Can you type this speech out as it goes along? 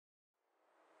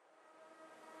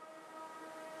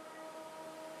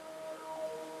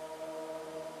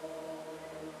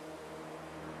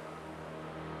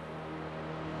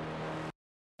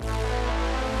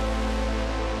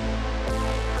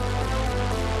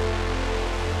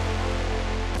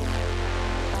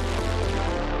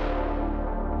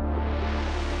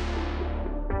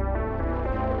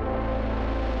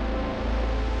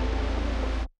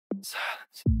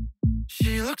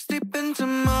deep into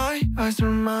my eyes,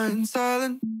 remain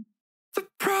silent. The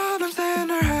problems in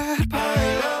her head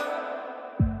pile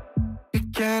up.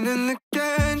 Again and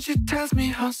again she tells me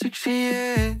how sick she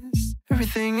is.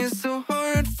 Everything is so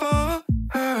hard for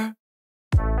her.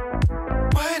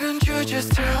 Why don't you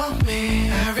just tell me?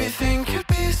 Everything could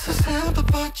be so simple,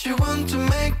 but you want to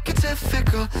make it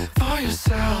difficult for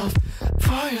yourself,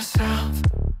 for yourself,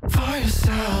 for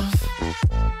yourself,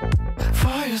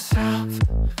 for yourself,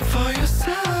 for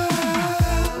yourself.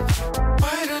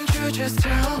 Why don't you just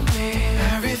tell me?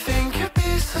 Everything could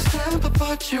be so simple,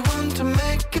 but you want to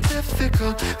make it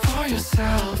difficult for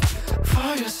yourself,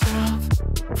 for yourself,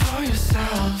 for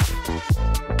yourself,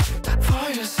 for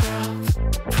yourself,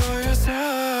 for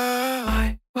yourself.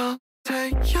 I will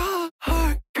take your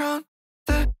heart, count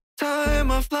the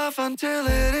time of love until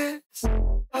it is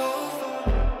over.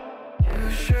 You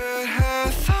should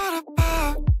have thought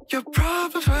about your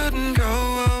problems wouldn't go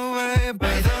away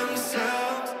by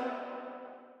themselves.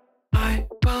 I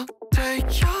will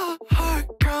take your heart,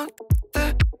 count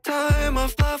the time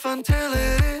of love until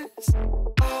it is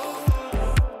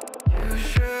over. You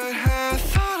should have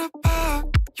thought about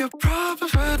your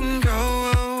problems wouldn't go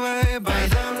away by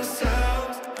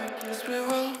themselves. I guess we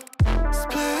will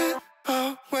split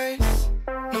our ways.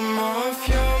 No more of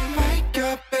your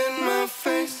makeup in my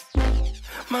face.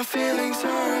 My feelings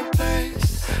are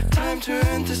replaced. Time to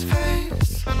end this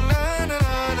phase. Na na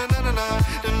na na na na na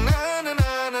na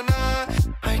na na na.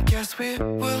 I guess we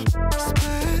will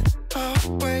split our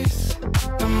ways.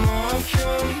 No more of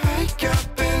your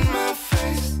makeup in my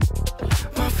face.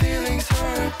 My feelings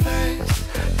are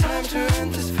replaced. Time to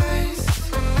end this phase.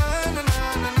 Na na na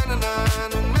na na na na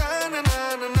na na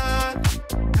na na na.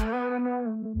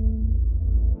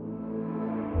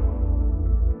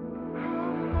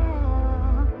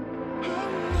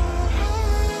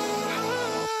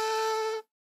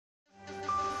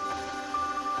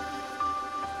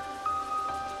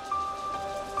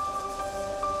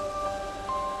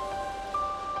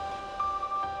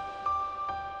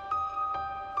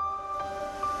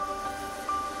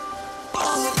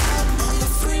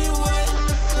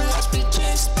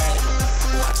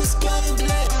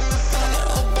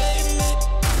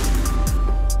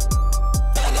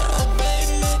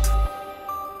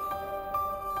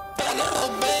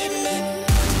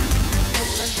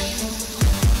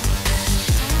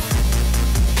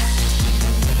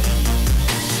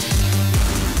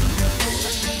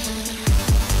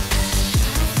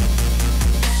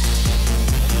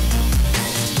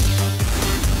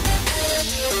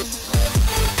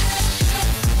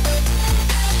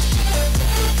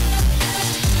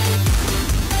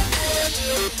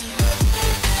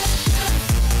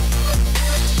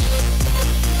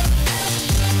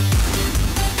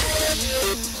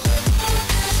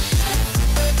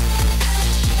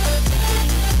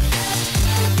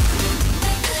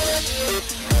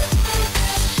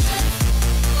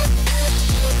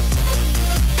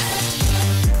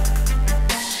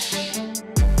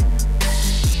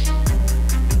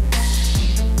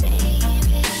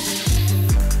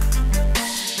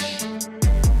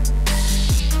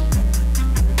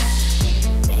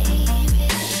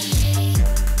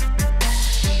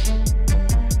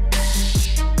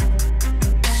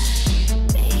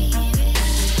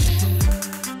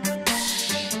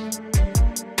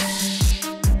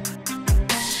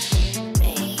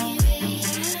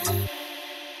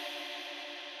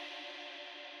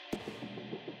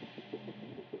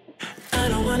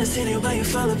 See why you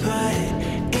fall apart.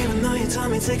 Even though you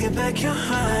told me to get back your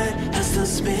heart, I still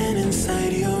spin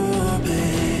inside your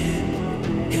orbit.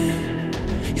 Yeah.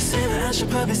 You say that I should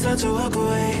probably start to walk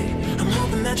away. I'm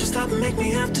hoping that you stop and make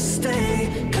me have to stay,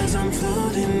 'cause I'm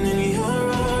floating in your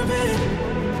orbit.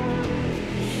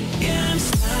 Yeah, I'm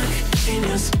stuck in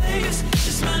your space.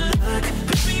 Just my luck.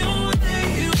 Put me away,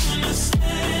 you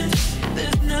understand.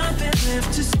 There's nothing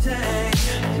left to say.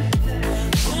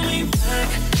 Pull me back,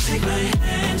 take my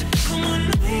hand, call my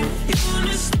name, you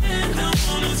understand, I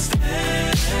wanna stay.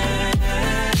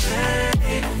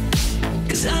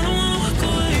 'Cause I don't wanna walk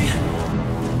away.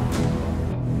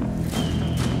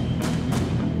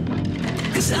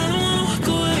 'Cause I don't wanna walk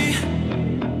away.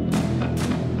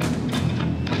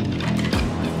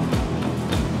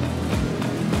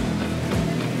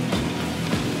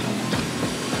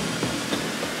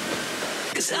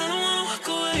 'Cause I don't wanna walk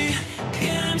away.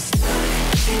 Yeah, I'm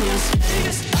stuck in your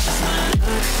space. That's my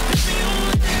luck. Put me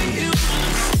away, you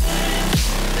understand.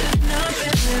 There's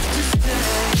nothing left to say.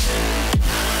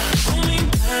 Pull me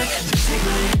back, take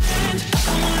my hand.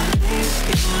 I wanna leave,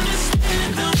 you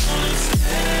understand. I wanna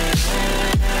stay. 'Cause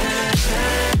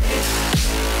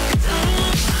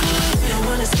I don't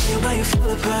wanna see you while you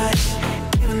fall apart.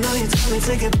 Even though you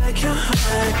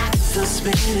heart still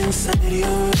spinning inside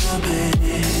your orbit.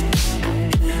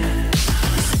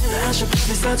 I should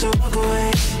probably start to walk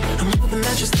away. I'm hoping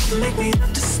that you stop and make me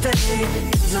have to stay,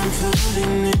 'cause I'm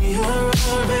floating in your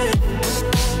orbit.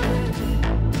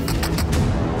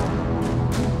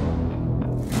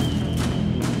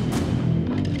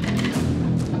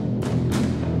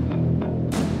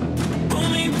 Pull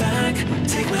me back,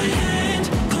 take my hand,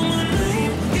 call my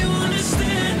name. You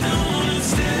understand, I wanna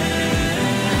stay,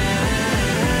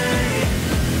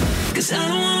 'cause I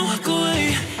don't wanna walk away.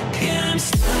 Yeah, I'm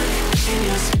stuck in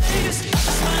your space. I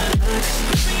lost my luck,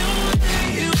 put me away.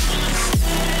 You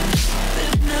understand,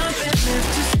 there's nothing left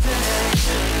to say.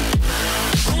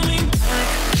 Pull me back,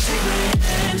 take my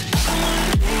hand, call my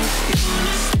name. You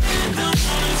understand, I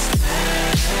wanna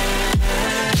stay,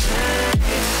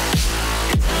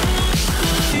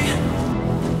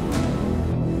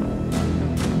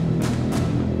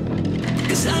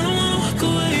 'cause I don't wanna walk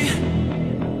away.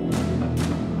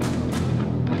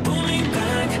 Pull me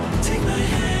back, take my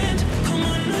hand, call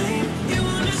my name. You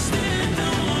understand, I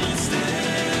wanna stay,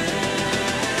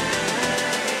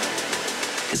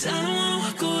 'cause I don't wanna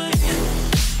walk away.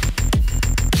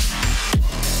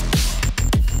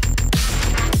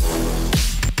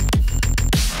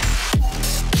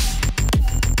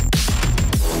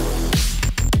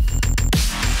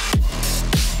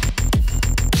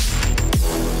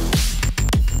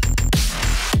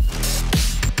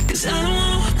 Cause I don't